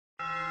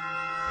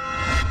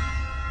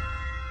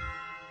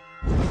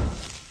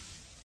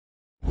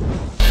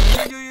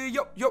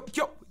Yo,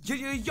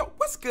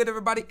 what's good,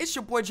 everybody? It's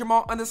your boy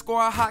Jamal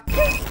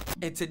 _Haki,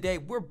 and today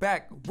we're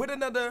back with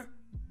another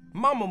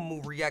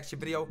Mamamoo reaction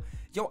video.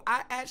 Yo,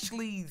 I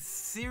actually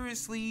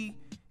seriously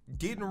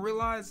didn't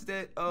realize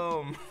that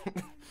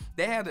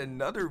they had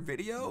another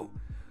video.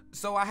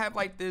 So I have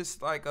like this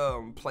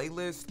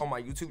playlist on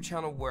my YouTube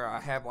channel where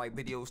I have like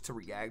videos to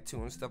react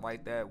to and stuff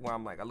like that, where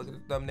I'm like, I look at the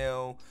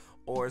thumbnail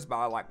or it's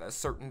by like a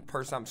certain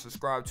person I'm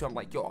subscribed to. I'm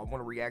like, yo, I want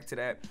to react to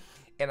that.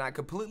 And I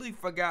completely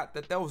forgot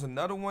that there was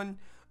another one,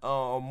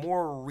 a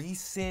more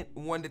recent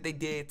one that they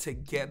did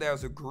together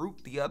as a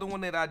group. The other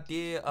one that I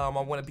did, I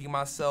Want to Be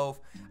Myself,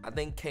 I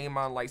think came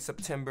out like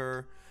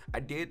September. I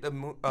did the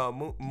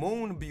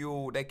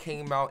Moonbyul that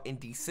came out in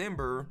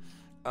December.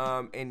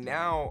 And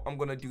now I'm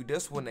gonna do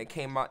this one that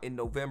came out in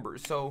November.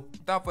 So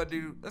without further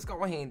ado, let's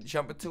go ahead and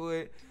jump into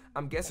it.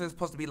 I'm guessing it's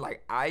supposed to be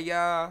like Aya,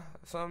 I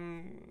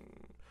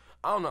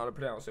don't know how to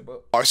pronounce it,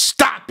 but or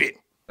stop it.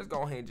 Let's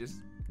go ahead and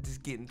just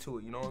get into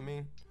it, you know what I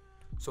mean?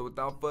 So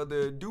without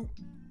further ado,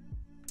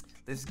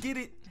 let's get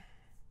it.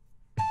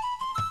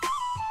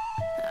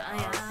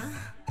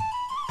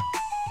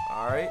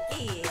 Alright.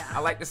 I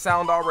like the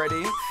sound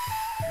already.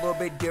 A little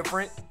bit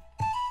different.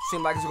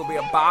 Seems like it's gonna be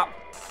a bop.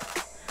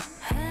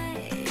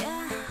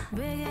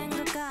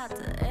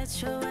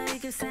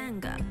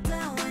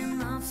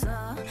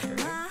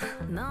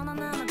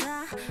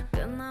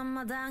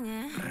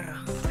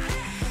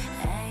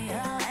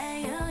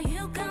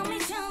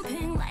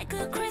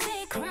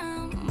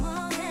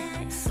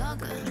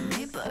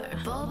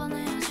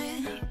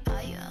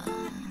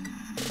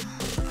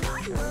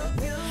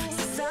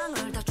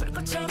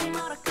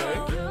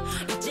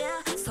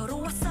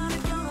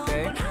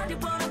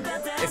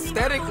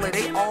 Aesthetically,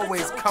 they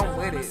always come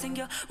with it.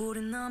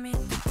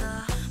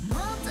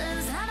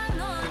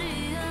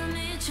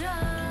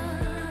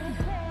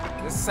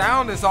 The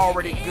sound is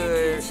already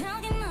good.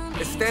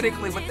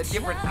 Aesthetically, with the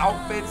different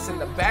outfits and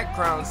the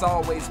background's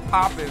always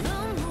popping.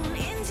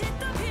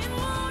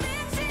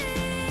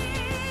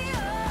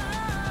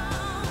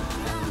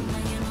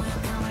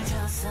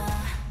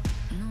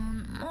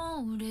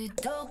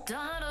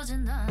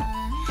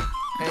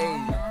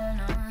 Hey.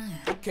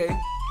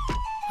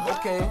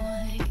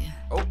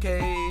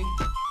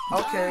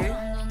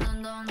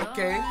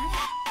 Okay.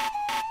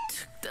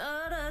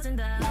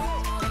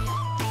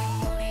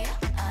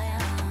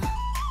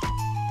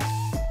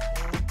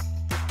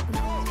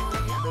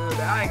 Dude,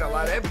 I ain't gonna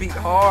lie, that beat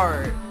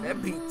hard.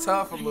 That beat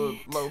tough a little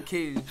low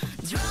key.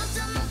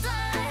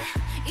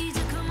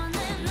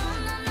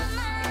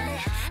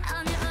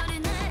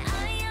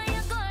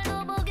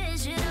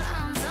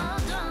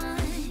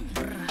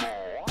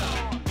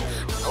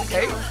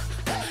 Okay.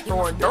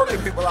 Throwing dirty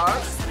people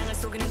out.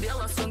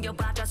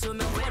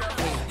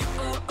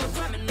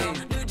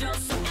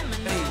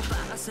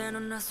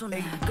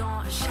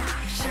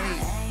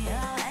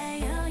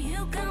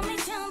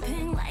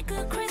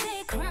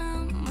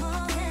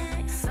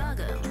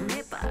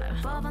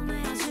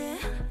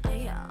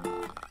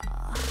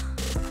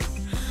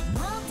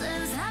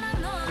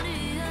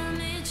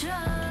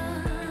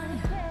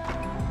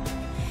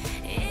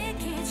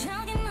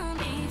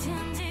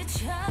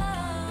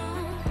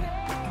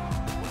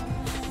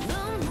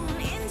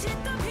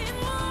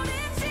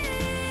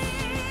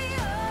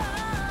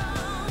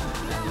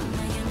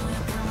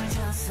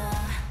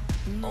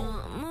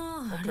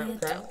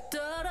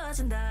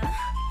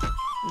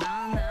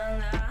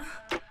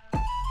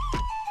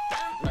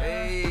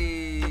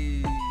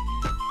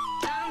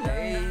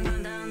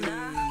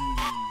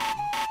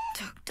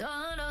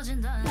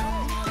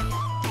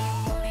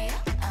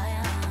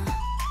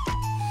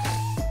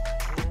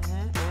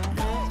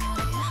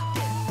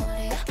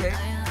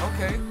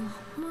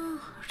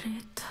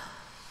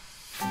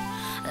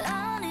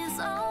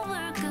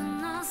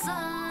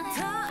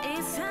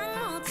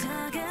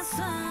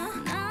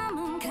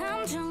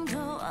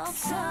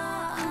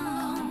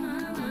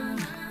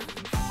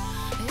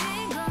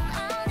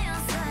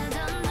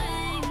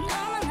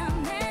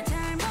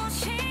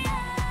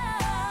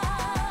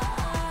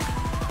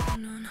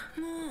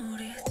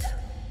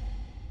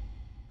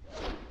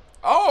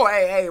 Oh,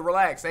 hey,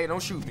 relax. Hey,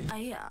 don't shoot me.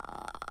 Hey.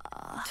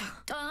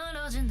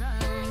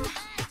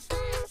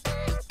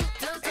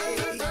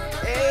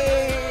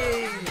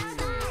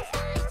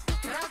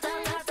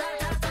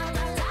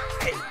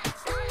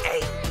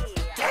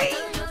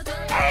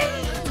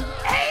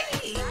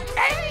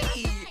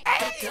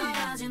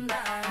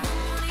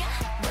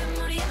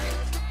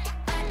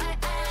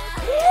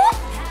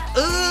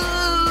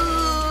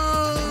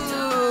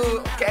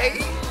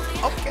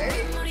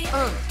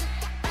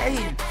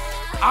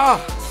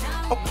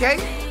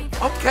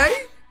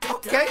 Okay.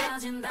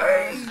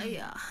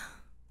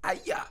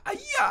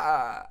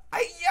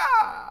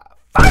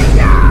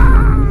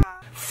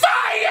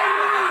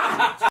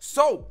 Fire!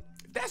 So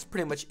that's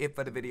pretty much it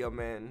for the video,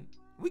 man.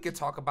 We could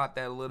talk about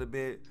that a little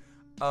bit.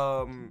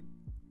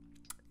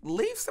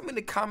 Leave some in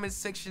the comment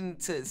section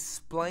to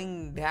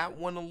explain that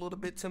one a little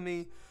bit to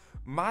me.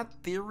 My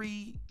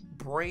theory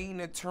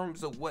brain in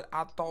terms of what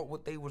I thought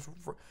what they was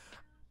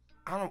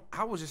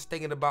I was just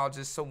thinking about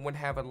just someone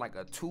having like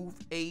a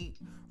toothache,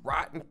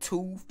 rotten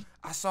tooth.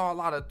 I saw a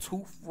lot of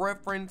tooth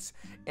reference,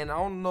 and I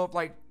don't know if,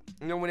 like,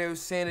 you know, when they were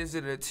saying, is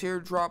it a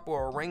teardrop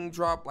or a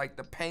raindrop, like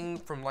the pain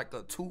from like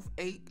a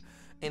toothache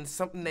and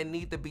something that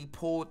need to be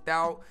pulled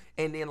out,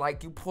 and then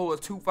like you pull a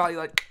tooth out,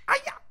 you're like,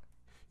 ah-ya!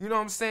 You know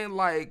what I'm saying?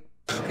 Like,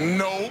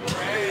 no.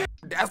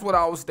 That's what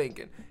I was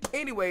thinking.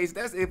 Anyways,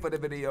 that's it for the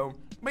video.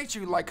 Make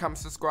sure you like, comment,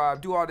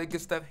 subscribe, do all that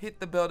good stuff. Hit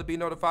the bell to be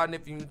notified, and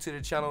if you're new to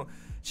the channel,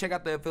 check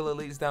out the affiliate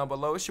links down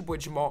below. It's your boy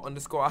Jamal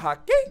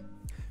 _Haki.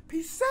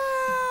 Peace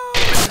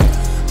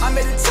out. I'm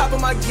at the top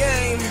of my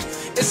game.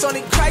 It's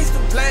only Christ to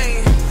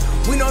blame.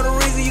 We know the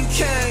reason you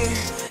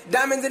came.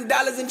 Diamonds and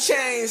dollars and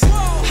chains.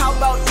 How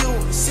about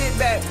you? Sit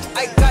back.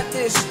 I got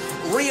this.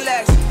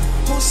 Relax.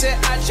 Who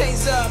said I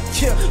changed up?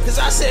 Yeah, cause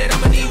I said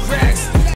I'ma need racks.